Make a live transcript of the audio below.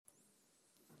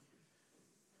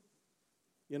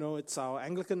It's our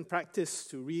Anglican practice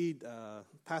to read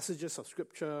passages of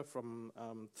Scripture from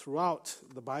throughout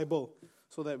the Bible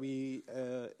so that we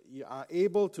are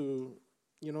able to,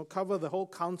 cover the whole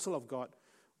counsel of God.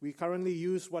 We currently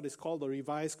use what is called the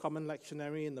Revised Common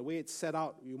Lectionary, and the way it's set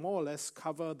out, you more or less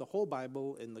cover the whole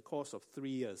Bible in the course of 3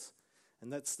 years.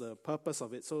 And that's the purpose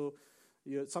of it. So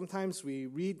sometimes we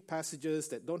read passages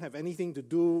that don't have anything to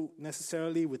do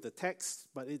necessarily with the text,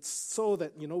 but it's so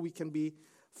that, we can be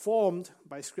formed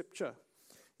by Scripture.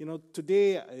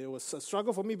 Today it was a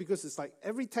struggle for me because it's like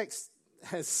every text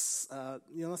has,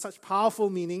 such powerful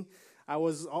meaning. I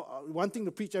was wanting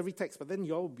to preach every text, but then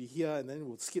you all will be here and then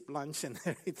we'll skip lunch and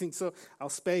everything, so I'll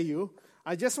spare you.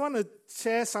 I just want to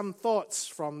share some thoughts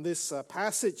from this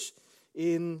passage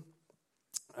in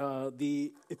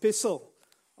the epistle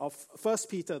of 1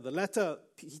 Peter, the letter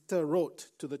Peter wrote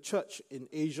to the church in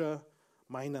Asia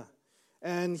Minor.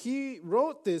 And he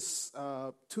wrote this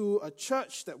to a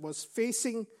church that was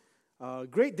facing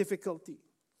great difficulty,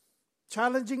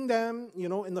 challenging them,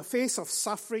 in the face of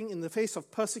suffering, in the face of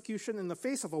persecution, in the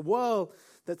face of a world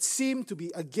that seemed to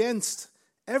be against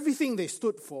everything they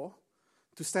stood for,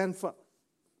 to stand firm,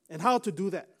 and how to do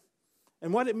that.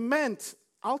 And what it meant,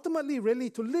 ultimately,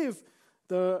 really, to live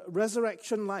the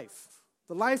resurrection life,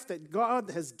 the life that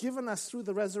God has given us through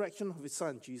the resurrection of His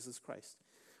Son, Jesus Christ.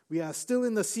 We are still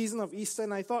in the season of Easter,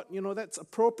 and I thought, that's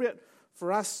appropriate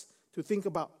for us to think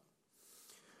about.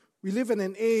 We live in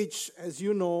an age, as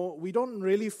you know, we don't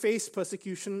really face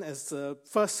persecution as the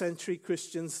first century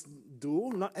Christians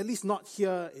do, at least not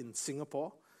here in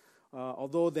Singapore,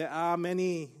 although there are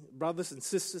many brothers and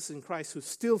sisters in Christ who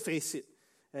still face it.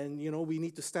 And, we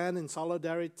need to stand in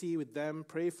solidarity with them,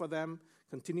 pray for them,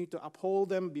 continue to uphold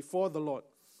them before the Lord.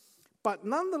 But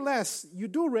nonetheless, you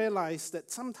do realize that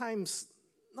it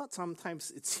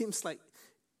seems like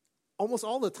almost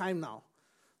all the time now,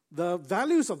 the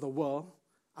values of the world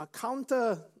are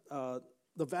counter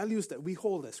the values that we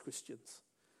hold as Christians.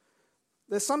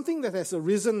 There's something that has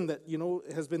arisen that,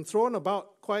 has been thrown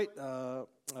about quite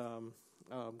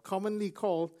commonly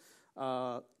called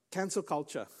cancel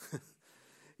culture.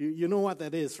 You know what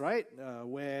that is, right?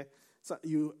 Where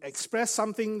you express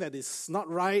something that is not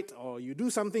right, or you do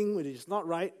something which is not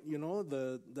right,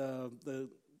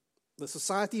 the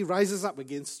society rises up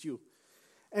against you.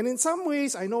 And in some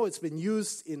ways, I know it's been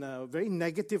used in a very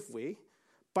negative way,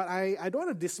 but I don't want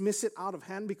to dismiss it out of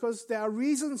hand because there are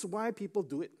reasons why people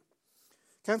do it.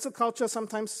 Cancel culture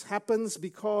sometimes happens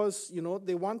because,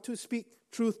 they want to speak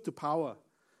truth to power.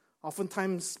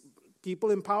 Oftentimes,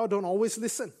 people in power don't always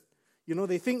listen.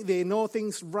 They think they know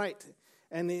things right.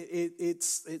 And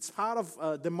it's part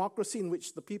of democracy in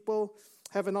which the people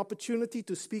have an opportunity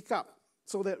to speak up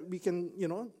so that we can,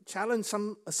 challenge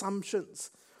some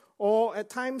assumptions. Or at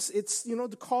times, it's,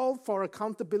 to call for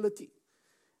accountability.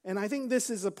 And I think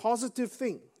this is a positive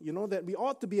thing, that we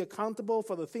ought to be accountable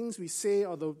for the things we say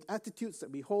or the attitudes that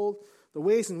we hold, the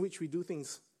ways in which we do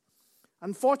things.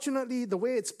 Unfortunately, the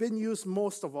way it's been used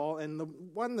most of all, and the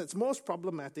one that's most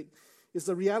problematic, is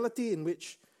the reality in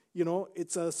which,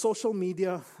 it's a social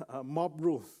media mob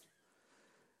rule.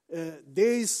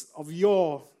 Days of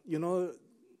yore,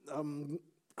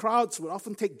 crowds would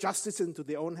often take justice into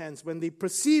their own hands. When they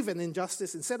perceive an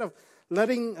injustice, instead of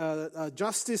letting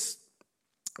justice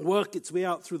work its way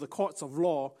out through the courts of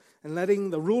law and letting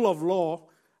the rule of law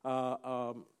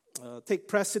take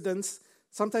precedence,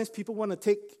 sometimes people want to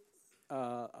take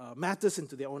matters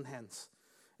into their own hands.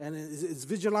 And it's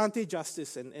vigilante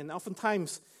justice, and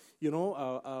oftentimes,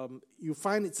 you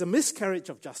find it's a miscarriage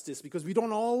of justice because we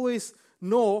don't always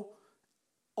know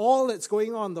all that's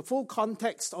going on, the full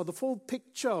context or the full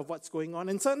picture of what's going on.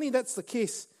 And certainly that's the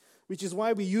case, which is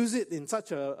why we use it in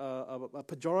such a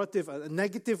pejorative, a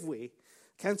negative way.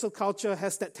 Cancel culture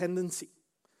has that tendency.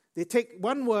 They take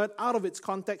one word out of its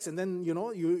context and then,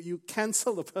 you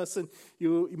cancel the person.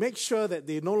 You make sure that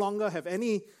they no longer have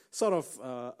any sort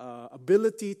of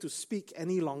ability to speak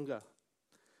any longer.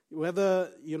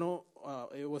 Whether,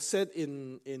 it was said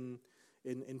in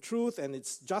truth and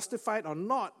it's justified or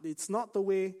not, it's not the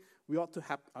way we ought to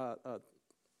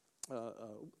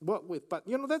work with. But,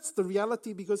 that's the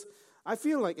reality because I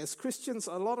feel like as Christians,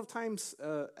 a lot of times,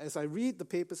 as I read the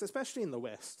papers, especially in the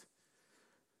West,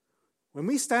 when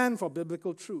we stand for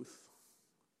biblical truth,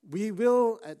 we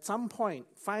will at some point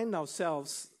find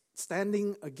ourselves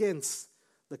standing against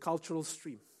the cultural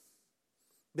stream.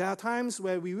 There are times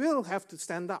where we will have to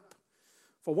stand up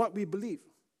for what we believe,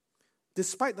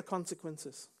 despite the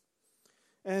consequences.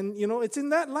 And, it's in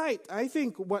that light, I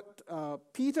think, what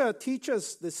Peter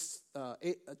teaches this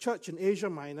church in Asia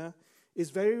Minor is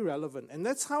very relevant. And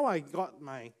that's how I got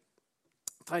my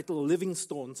titled Living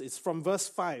Stones. It's from verse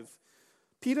 5.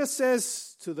 Peter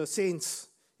says to the saints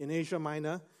in Asia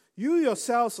Minor, "You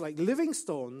yourselves, like living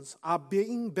stones, are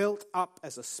being built up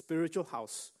as a spiritual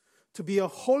house, to be a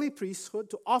holy priesthood,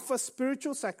 to offer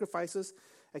spiritual sacrifices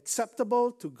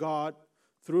acceptable to God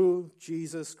through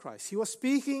Jesus Christ." He was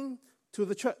speaking to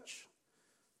the church,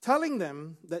 telling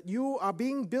them that you are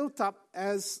being built up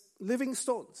as living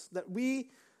stones, that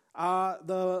we are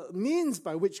the means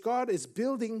by which God is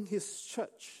building his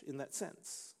church in that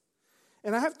sense.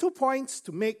 And I have 2 points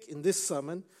to make in this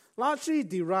sermon, largely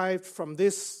derived from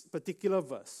this particular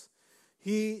verse.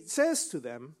 He says to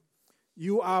them,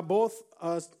 you are both,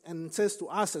 and says to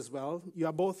us as well, you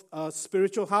are both a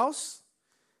spiritual house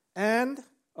and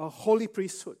a holy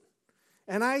priesthood.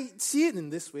 And I see it in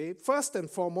this way. First and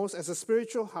foremost, as a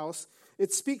spiritual house,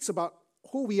 it speaks about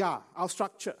who we are, our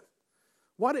structure,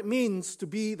 what it means to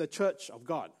be the church of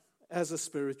God as a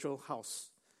spiritual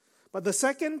house. But the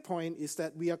second point is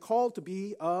that we are called to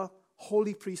be a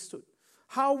holy priesthood.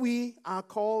 How we are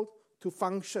called to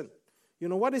function. You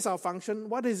know, what is our function?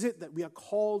 What is it that we are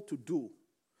called to do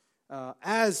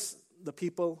as the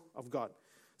people of God?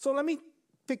 So let me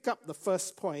pick up the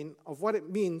first point of what it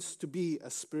means to be a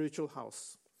spiritual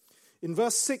house. In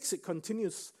verse 6, it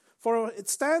continues, "For it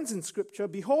stands in Scripture,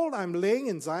 behold, I am laying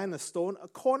in Zion a stone, a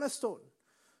cornerstone,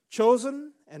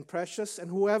 chosen and precious, and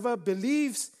whoever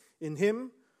believes in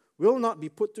him will not be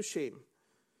put to shame."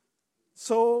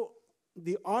 So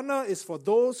the honor is for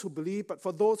those who believe, but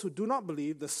for those who do not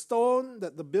believe, the stone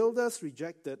that the builders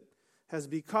rejected has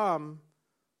become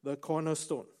the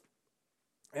cornerstone.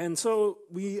 And so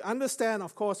we understand,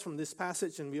 of course, from this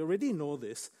passage, and we already know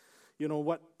this, you know,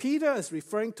 what Peter is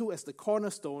referring to as the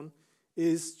cornerstone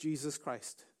is Jesus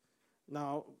Christ.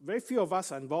 Now, very few of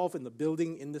us are involved in the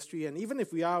building industry, and even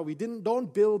if we are, we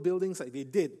don't build buildings like they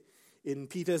did in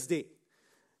Peter's day.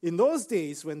 In those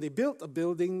days, when they built a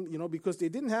building, you know, because they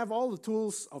didn't have all the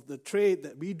tools of the trade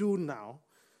that we do now,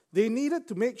 they needed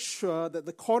to make sure that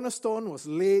the cornerstone was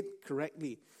laid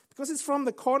correctly. Because it's from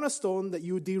the cornerstone that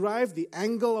you derive the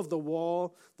angle of the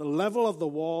wall, the level of the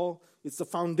wall. It's the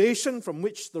foundation from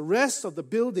which the rest of the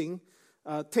building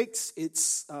takes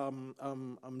its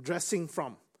dressing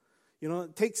from. You know,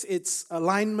 it takes its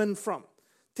alignment from,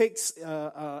 takes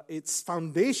its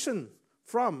foundation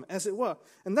from, as it were.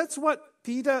 And that's what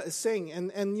Peter is saying.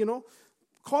 And you know,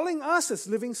 calling us as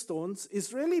living stones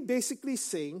is really basically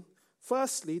saying,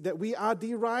 firstly, that we are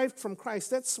derived from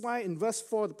Christ. That's why in verse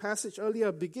 4, the passage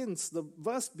earlier begins, the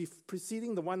verse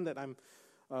preceding the one that I'm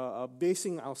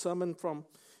basing our sermon from.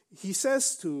 He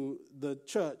says to the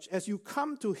church, as you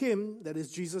come to him, that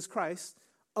is Jesus Christ,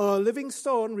 a living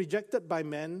stone rejected by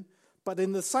men, but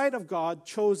in the sight of God,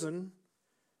 chosen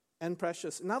and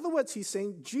precious. In other words, he's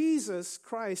saying Jesus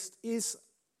Christ is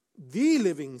the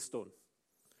living stone.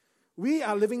 We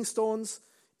are living stones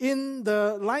in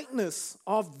the likeness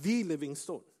of the living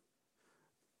stone.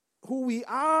 Who we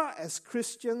are as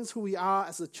Christians, who we are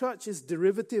as a church is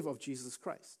derivative of Jesus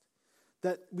Christ.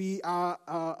 That we are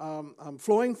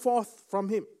flowing forth from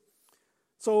him.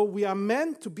 So we are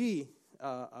meant to be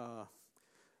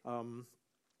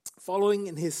following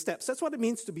in his steps. That's what it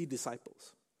means to be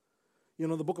disciples. You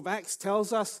know, the book of Acts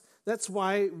tells us that's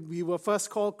why we were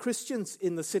first called Christians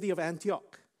in the city of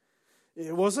Antioch.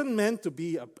 It wasn't meant to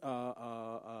be a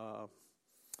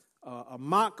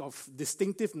mark of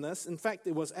distinctiveness. In fact,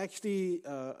 it was actually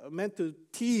meant to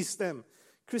tease them.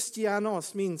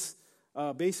 Christianos means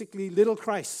basically little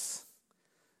Christ.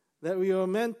 That we were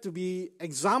meant to be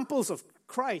examples of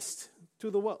Christ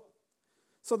to the world.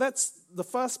 So that's the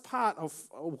first part of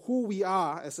who we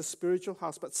are as a spiritual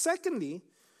house. But secondly,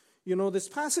 you know, this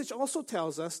passage also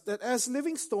tells us that as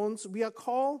living stones, we are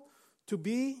called to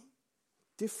be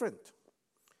different.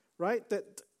 Right?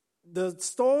 That the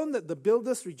stone that the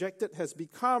builders rejected has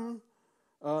become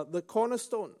the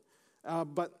cornerstone.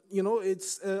 But, you know,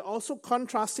 it's also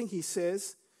contrasting, he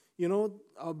says, you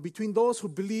know, between those who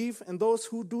believe and those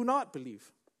who do not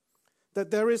believe. That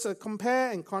there is a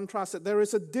compare and contrast, that there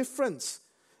is a difference.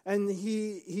 And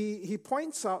he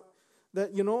points out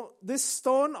that, you know, this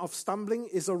stone of stumbling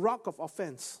is a rock of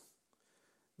offense.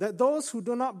 That those who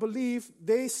do not believe,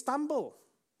 they stumble.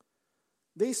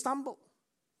 They stumble.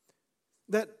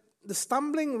 That the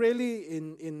stumbling really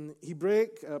in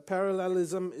Hebraic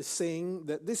parallelism is saying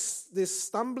that this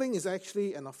stumbling is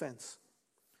actually an offense.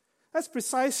 That's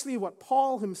precisely what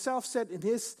Paul himself said in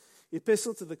his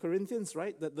epistle to the Corinthians,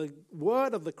 right? That the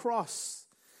word of the cross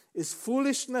is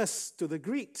foolishness to the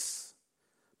Greeks,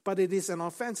 but it is an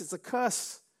offense, it's a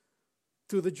curse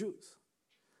to the Jews.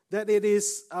 That it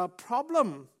is a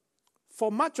problem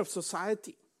for much of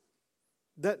society.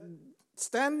 That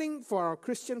standing for our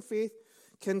Christian faith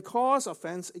can cause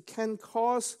offense. It can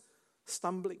cause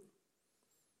stumbling.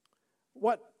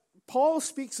 What Paul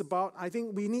speaks about, I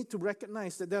think we need to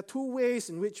recognize that there are two ways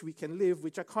in which we can live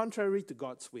which are contrary to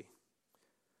God's way.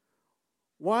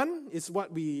 One is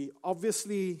what we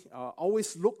obviously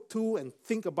always look to and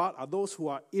think about are those who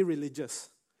are irreligious,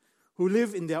 who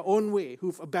live in their own way,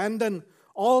 who've abandoned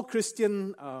all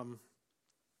Christian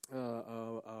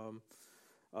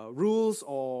rules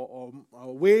or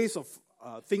ways of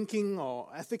thinking or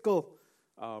ethical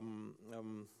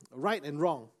right and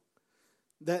wrong.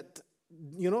 That,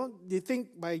 they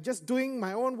think by just doing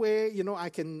my own way, I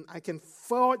can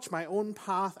forge my own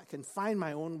path, I can find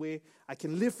my own way, I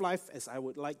can live life as I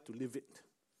would like to live it.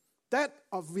 That,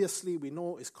 obviously, we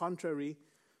know is contrary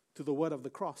to the word of the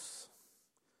cross.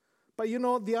 But,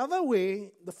 the other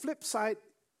way, the flip side,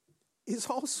 is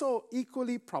also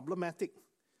equally problematic,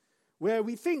 where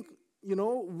we think,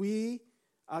 we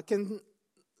can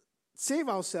save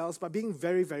ourselves by being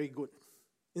very, very good.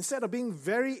 Instead of being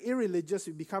very irreligious,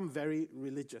 we become very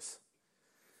religious.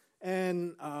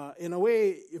 And in a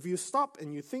way, if you stop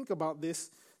and you think about this,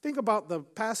 think about the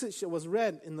passage that was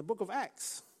read in the book of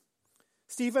Acts.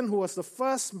 Stephen, who was the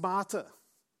first martyr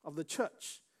of the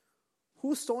church,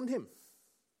 who stoned him?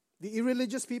 The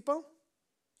irreligious people?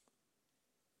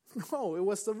 No, it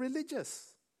was the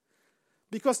religious.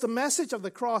 Because the message of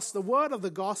the cross, the word of the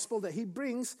gospel that he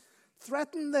brings,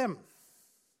 threatened them.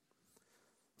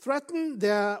 Threatened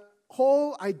their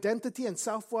whole identity and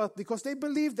self-worth because they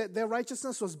believed that their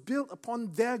righteousness was built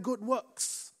upon their good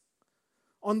works,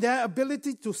 on their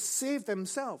ability to save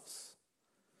themselves.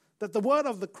 That the word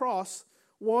of the cross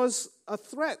was a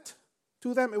threat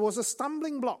to them. It was a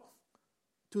stumbling block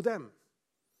to them.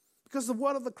 Because the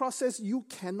word of the cross says you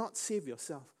cannot save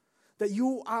yourself. That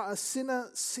you are a sinner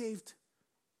saved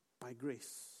by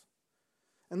grace.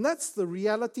 And that's the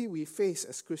reality we face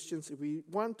as Christians if we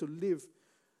want to live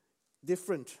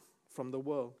different from the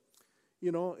world.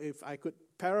 If I could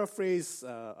paraphrase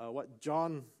what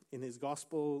John in his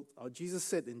gospel, or Jesus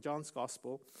said in John's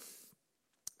gospel,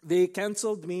 they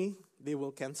canceled me, they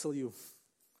will cancel you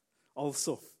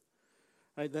also.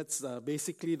 Right? That's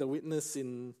basically the witness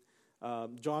in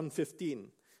John 15.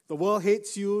 The world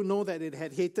hates you, know that it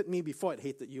had hated me before it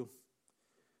hated you.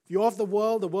 If you're of the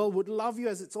world would love you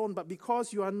as its own, but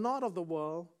because you are not of the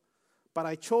world, but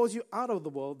I chose you out of the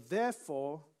world,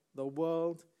 therefore the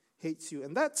world hates you.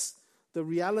 And that's the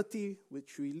reality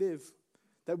which we live,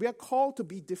 that we are called to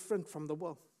be different from the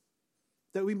world,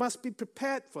 that we must be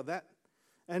prepared for that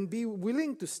and be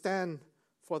willing to stand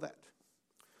for that.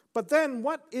 But then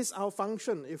what is our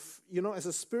function? If, as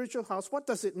a spiritual house, what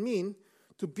does it mean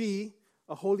to be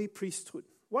a holy priesthood?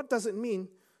 What does it mean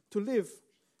to live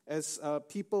as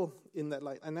people in that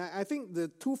light? And I think the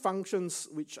two functions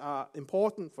which are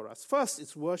important for us. First,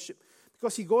 it's worship,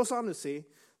 because he goes on to say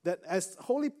that as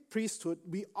holy priesthood,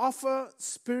 we offer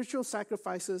spiritual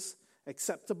sacrifices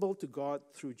acceptable to God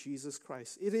through Jesus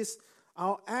Christ. It is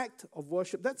our act of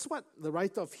worship. That's what the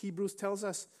writer of Hebrews tells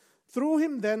us. Through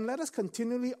him, then, let us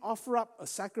continually offer up a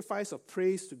sacrifice of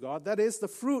praise to God. That is the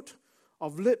fruit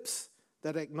of lips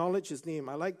that acknowledge his name.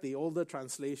 I like the older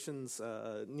translations,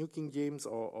 New King James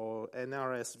or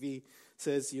NRSV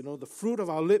says, the fruit of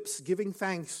our lips giving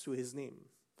thanks to his name.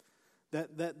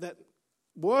 That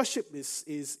worship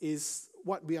is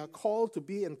what we are called to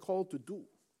be and called to do.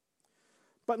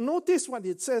 But notice what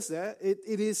it says there.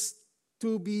 It is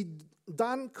to be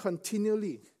done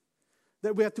continually.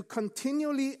 That we are to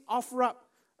continually offer up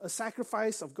a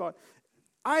sacrifice of God.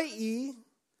 I.e.,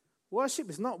 worship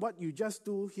is not what you just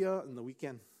do here on the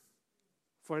weekend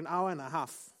for an hour and a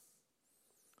half.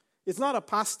 It's not a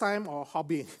pastime or a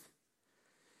hobby.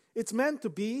 It's meant to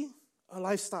be a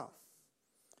lifestyle.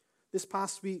 This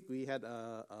past week, we had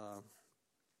a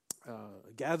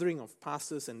gathering of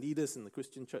pastors and leaders in the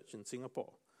Christian church in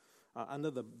Singapore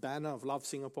under the banner of Love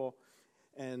Singapore.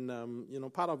 And,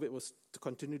 part of it was to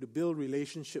continue to build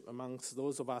relationship amongst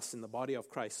those of us in the body of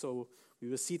Christ. So we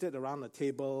were seated around a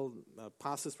table,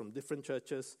 pastors from different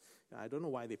churches. I don't know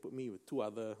why they put me with two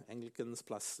other Anglicans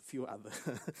plus a few other.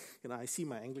 I see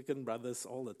my Anglican brothers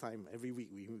all the time. Every week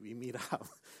we meet up.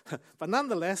 But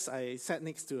nonetheless, I sat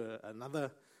next to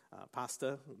another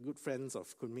pastor, good friends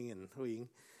of Kun Ming and Hui Ying.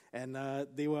 And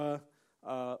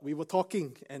we were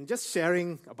talking and just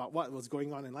sharing about what was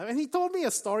going on in life. And he told me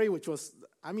a story which was,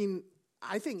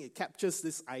 I think it captures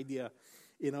this idea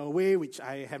in a way which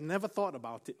I have never thought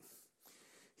about it.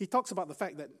 He talks about the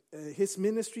fact that his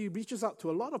ministry reaches out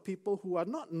to a lot of people who are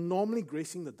not normally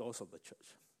gracing the doors of the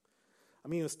church.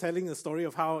 He was telling the story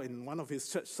of how in one of his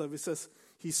church services,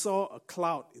 he saw a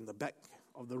cloud in the back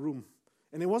of the room.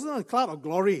 And it wasn't a cloud of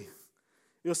glory.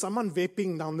 It was someone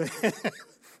vaping down there.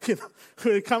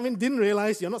 Who come in, didn't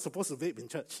realize you're not supposed to vape in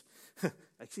church.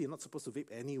 Actually, you're not supposed to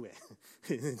vape anywhere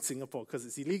in Singapore because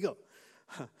it's illegal.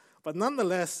 But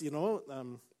nonetheless,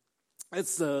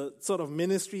 it's the sort of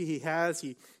ministry he has.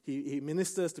 He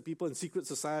ministers to people in secret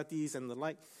societies and the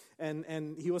like.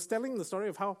 And he was telling the story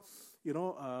of how,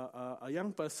 a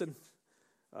young person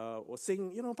was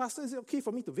saying, Pastor, is it okay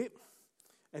for me to vape?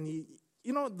 And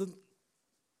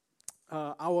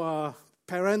our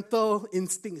parental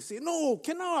instinct say, no,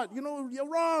 cannot, you're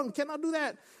wrong, cannot do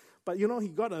that. But, he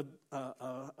got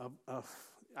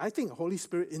I think, a Holy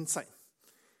Spirit insight.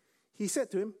 He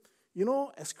said to him,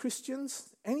 as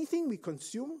Christians, anything we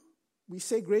consume, we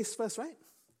say grace first, right?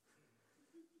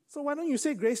 So why don't you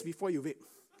say grace before you vape?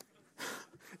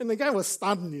 And the guy was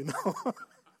stunned,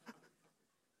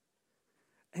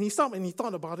 And he stopped and he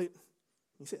thought about it.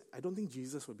 He said, I don't think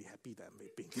Jesus will be happy that I'm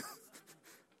vaping.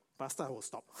 Pastor, I will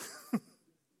stop.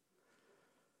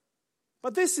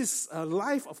 But this is a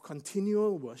life of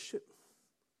continual worship,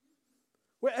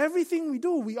 where everything we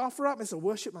do, we offer up as a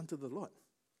worship unto the Lord.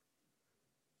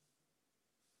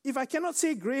 If I cannot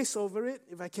say grace over it,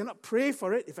 if I cannot pray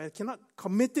for it, if I cannot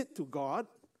commit it to God,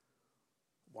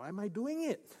 why am I doing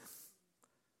it?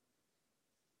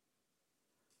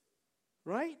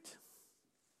 Right?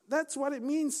 That's what it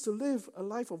means to live a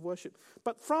life of worship.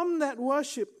 But from that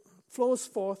worship flows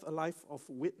forth a life of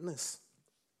witness.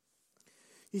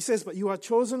 He says, but you are a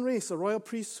chosen race, a royal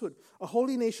priesthood, a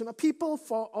holy nation, a people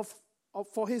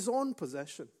for his own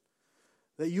possession,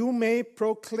 that you may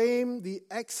proclaim the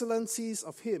excellencies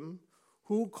of him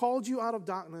who called you out of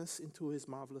darkness into his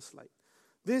marvelous light.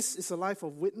 This is a life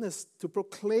of witness, to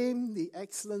proclaim the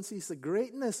excellencies, the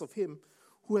greatness of him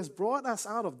who has brought us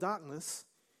out of darkness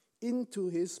into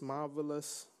his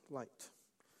marvelous light.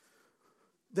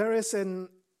 There is an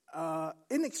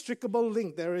inextricable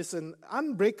link. There is an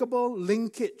unbreakable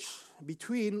linkage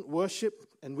between worship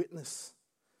and witness.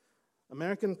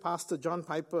 American pastor John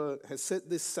Piper has said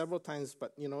this several times,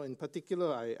 but in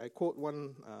particular, I quote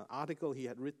one article he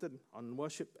had written on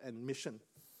worship and mission.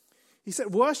 He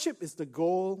said, worship is the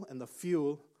goal and the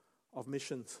fuel of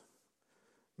missions.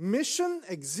 Mission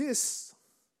exists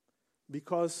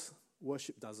because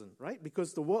worship doesn't, right?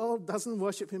 Because the world doesn't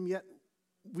worship him yet.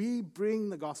 We bring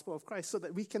the gospel of Christ so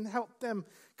that we can help them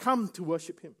come to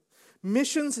worship him.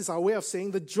 Missions is our way of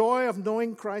saying the joy of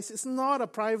knowing Christ is not a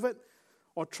private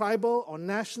or tribal or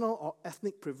national or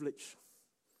ethnic privilege.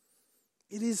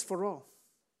 It is for all.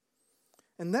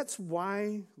 And that's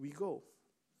why we go.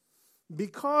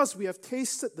 Because we have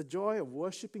tasted the joy of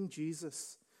worshiping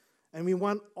Jesus, and we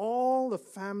want all the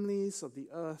families of the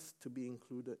earth to be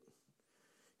included.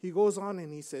 He goes on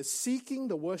and he says, seeking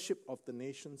the worship of the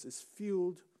nations is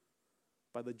fueled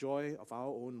by the joy of our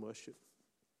own worship.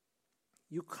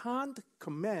 You can't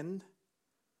commend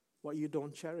what you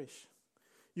don't cherish.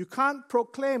 You can't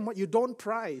proclaim what you don't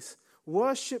prize.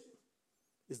 Worship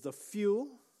is the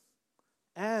fuel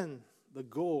and the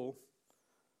goal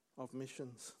of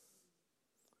missions.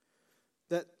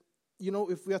 That,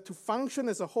 if we are to function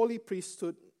as a holy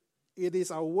priesthood, it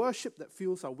is our worship that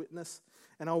fuels our witness.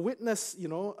 And our witness,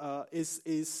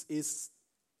 is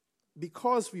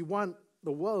because we want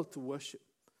the world to worship.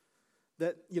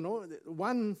 That,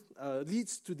 one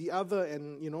leads to the other,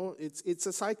 and, it's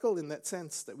a cycle in that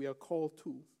sense that we are called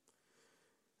to.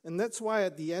 And that's why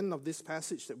at the end of this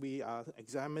passage that we are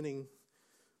examining,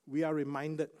 we are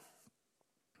reminded,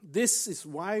 this is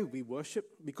why we worship,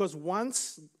 because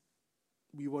once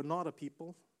we were not a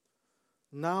people,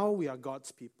 now we are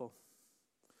God's people.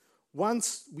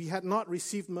 Once we had not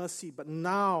received mercy, but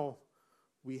now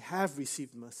we have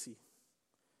received mercy.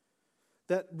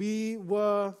 That we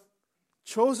were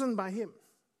chosen by him,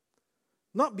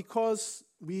 not because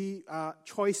we are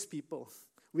choice people.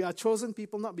 We are chosen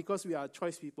people not because we are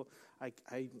choice people.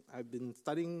 I've been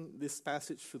studying this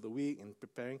passage through the week and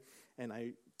preparing, and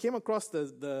I came across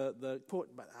the quote,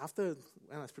 but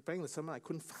when I was preparing the sermon, I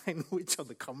couldn't find which of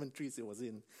the commentaries it was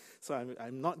in. So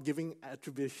I'm not giving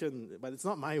attribution, but it's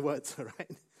not my words,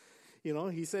 right?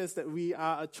 He says that we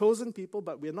are a chosen people,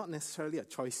 but we're not necessarily a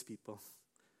choice people.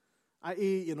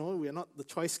 I.e., we are not the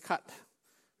choice cut.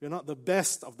 We're not the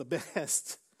best of the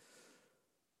best.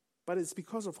 But it's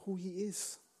because of who he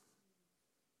is.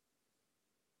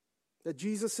 That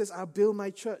Jesus says, I'll build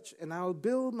my church, and I'll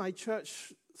build my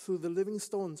church through the living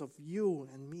stones of you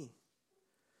and me.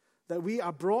 That we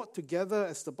are brought together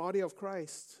as the body of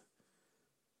Christ,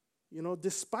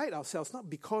 despite ourselves, not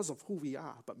because of who we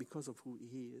are, but because of who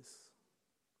he is.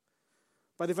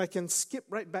 But if I can skip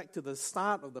right back to the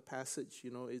start of the passage,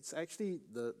 it's actually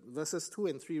the verses 2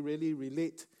 and 3 really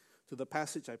relate to the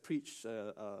passage I preached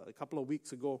a couple of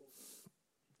weeks ago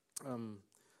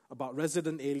about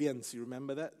resident aliens. You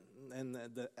remember that? And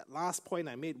the last point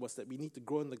I made was that we need to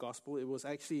grow in the gospel. It was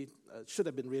actually, should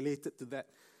have been related to that.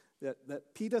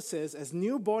 That Peter says, as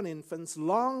newborn infants,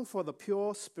 long for the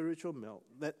pure spiritual milk,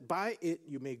 that by it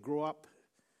you may grow up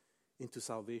into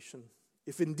salvation,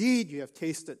 if indeed you have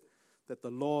tasted that the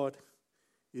Lord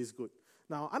is good.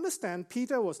 Now, understand,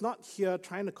 Peter was not here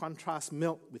trying to contrast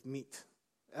milk with meat.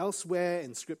 Elsewhere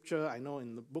in Scripture, I know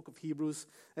in the book of Hebrews,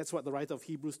 that's what the writer of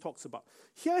Hebrews talks about.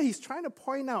 Here he's trying to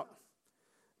point out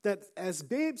that as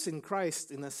babes in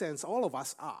Christ, in a sense, all of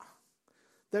us are,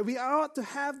 that we ought to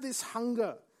have this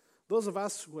hunger. Those of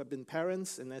us who have been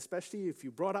parents, and especially if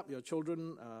you brought up your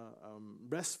children,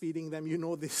 breastfeeding them, you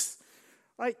know this,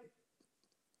 right?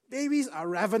 Babies are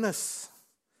ravenous.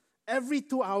 Every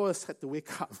 2 hours had to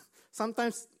wake up.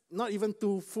 Sometimes not even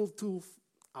full 2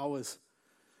 hours,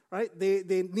 right?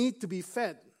 They need to be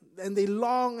fed, and they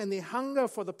long and they hunger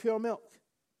for the pure milk.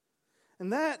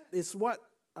 And that is what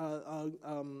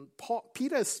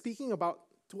Peter is speaking about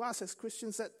to us as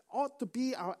Christians, that ought to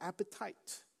be our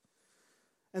appetite.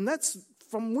 And that's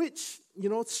from which,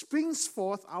 springs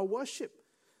forth our worship,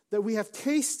 that we have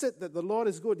tasted that the Lord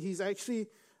is good. He's actually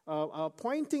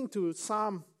pointing to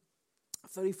Psalm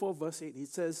 34, verse 8. He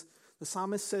says, the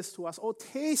psalmist says to us, oh,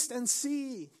 taste and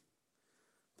see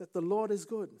that the Lord is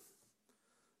good.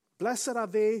 Blessed are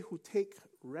they who take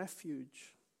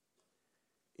refuge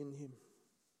in him.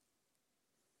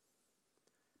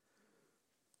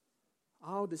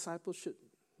 Our discipleship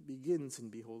begins in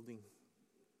beholding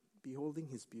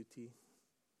his beauty,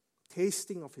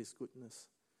 tasting of his goodness,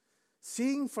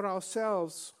 seeing for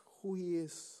ourselves who he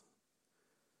is.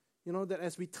 That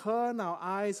as we turn our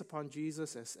eyes upon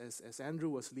Jesus, as Andrew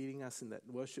was leading us in that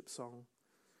worship song,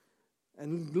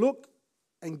 and look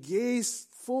and gaze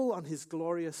full on his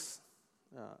glorious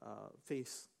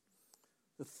face,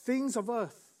 the things of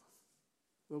earth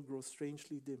will grow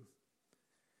strangely dim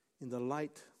in the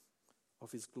light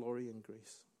of his glory and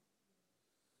grace.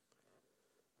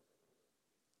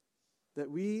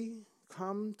 That we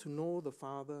come to know the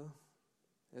Father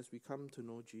as we come to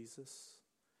know Jesus,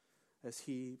 as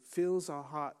he fills our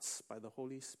hearts by the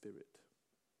Holy Spirit.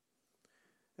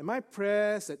 And my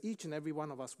prayer is that each and every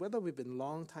one of us, whether we've been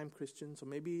long-time Christians or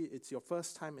maybe it's your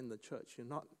first time in the church, you're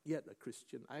not yet a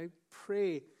Christian, I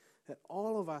pray that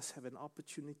all of us have an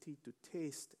opportunity to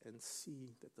taste and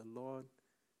see that the Lord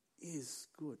is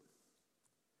good.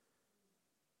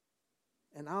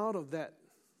 And out of that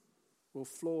will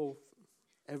flow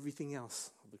everything else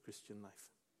of the Christian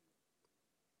life.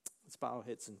 Let's bow our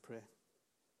heads in prayer.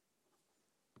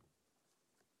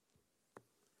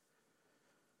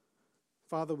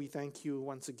 Father, we thank you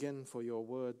once again for your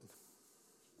word,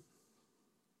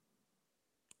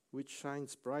 which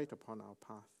shines bright upon our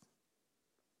path,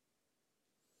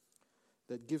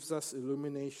 that gives us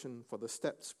illumination for the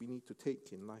steps we need to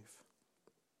take in life,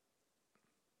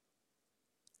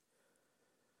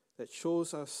 that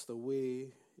shows us the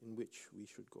way in which we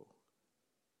should go.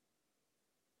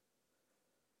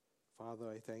 Father,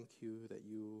 I thank you that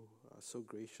you are so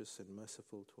gracious and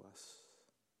merciful to us,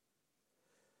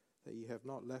 that you have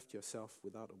not left yourself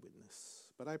without a witness.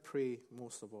 But I pray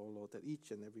most of all, Lord, that each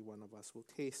and every one of us will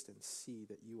taste and see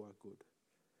that you are good,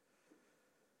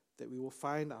 that we will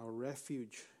find our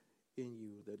refuge in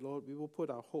you, that, Lord, we will put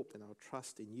our hope and our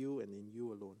trust in you and in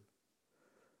you alone.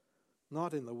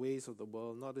 Not in the ways of the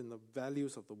world, not in the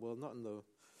values of the world, not in the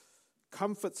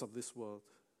comforts of this world,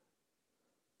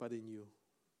 but in you.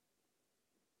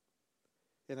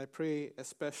 And I pray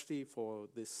especially for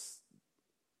this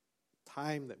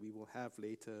time that we will have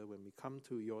later when we come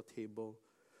to your table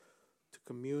to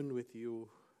commune with you,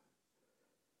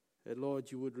 that,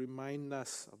 Lord, you would remind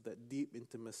us of that deep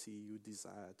intimacy you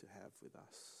desire to have with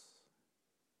us.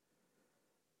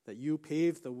 That you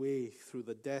paved the way through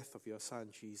the death of your Son,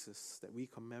 Jesus, that we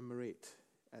commemorate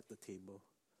at the table.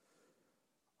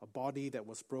 A body that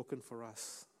was broken for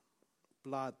us,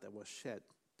 blood that was shed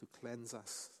to cleanse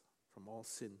us from all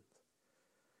sin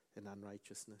and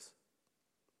unrighteousness.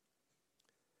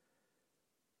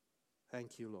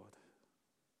 Thank you, Lord.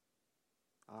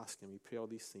 Ask and we pray all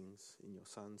these things in your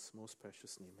Son's most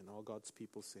precious name. And all God's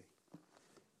people say,